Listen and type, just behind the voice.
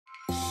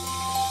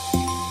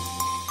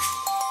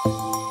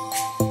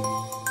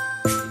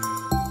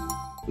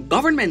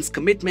Government's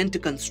commitment to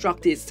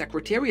construct a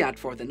secretariat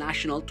for the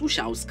National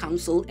Toshaos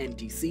Council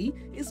 (NTC)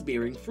 is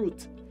bearing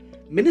fruit.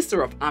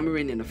 Minister of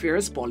Amerindian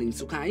Affairs Pauline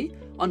Sukhai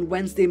on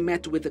Wednesday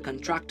met with the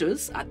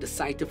contractors at the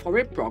site for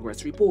a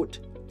progress report.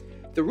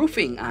 The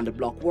roofing and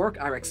block work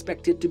are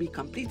expected to be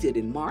completed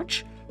in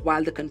March,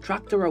 while the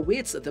contractor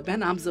awaits the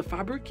Benam's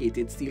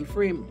fabricated steel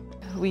frame.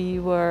 We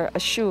were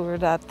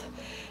assured that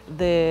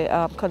the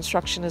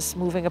construction is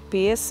moving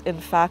apace. In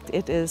fact,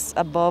 it is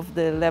above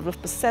the level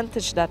of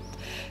percentage that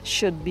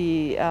should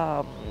be,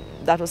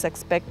 that was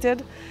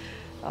expected.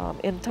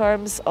 In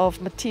terms of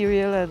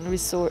material and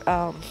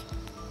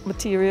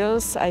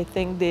materials, I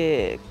think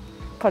the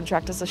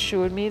contractors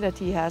assured me that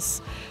he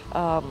has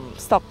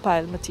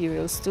stockpiled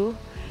materials too,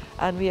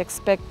 and we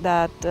expect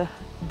that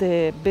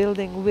the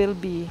building will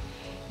be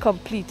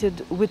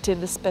completed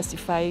within the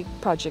specified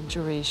project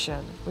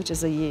duration, which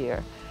is a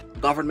year.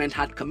 Government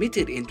had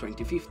committed in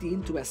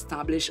 2015 to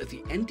establish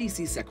the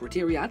NTC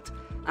Secretariat,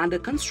 and the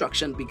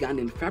construction began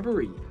in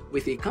February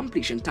with a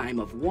completion time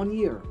of 1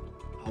 year.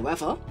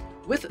 However,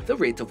 with the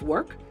rate of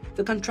work,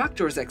 the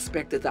contractors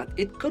expected that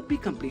it could be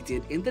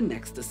completed in the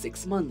next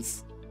 6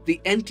 months.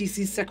 The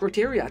NTC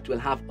Secretariat will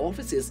have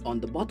offices on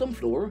the bottom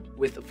floor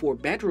with 4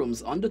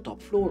 bedrooms on the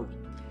top floor.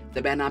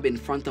 The Benab in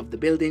front of the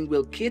building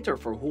will cater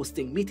for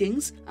hosting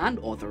meetings and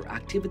other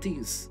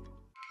activities.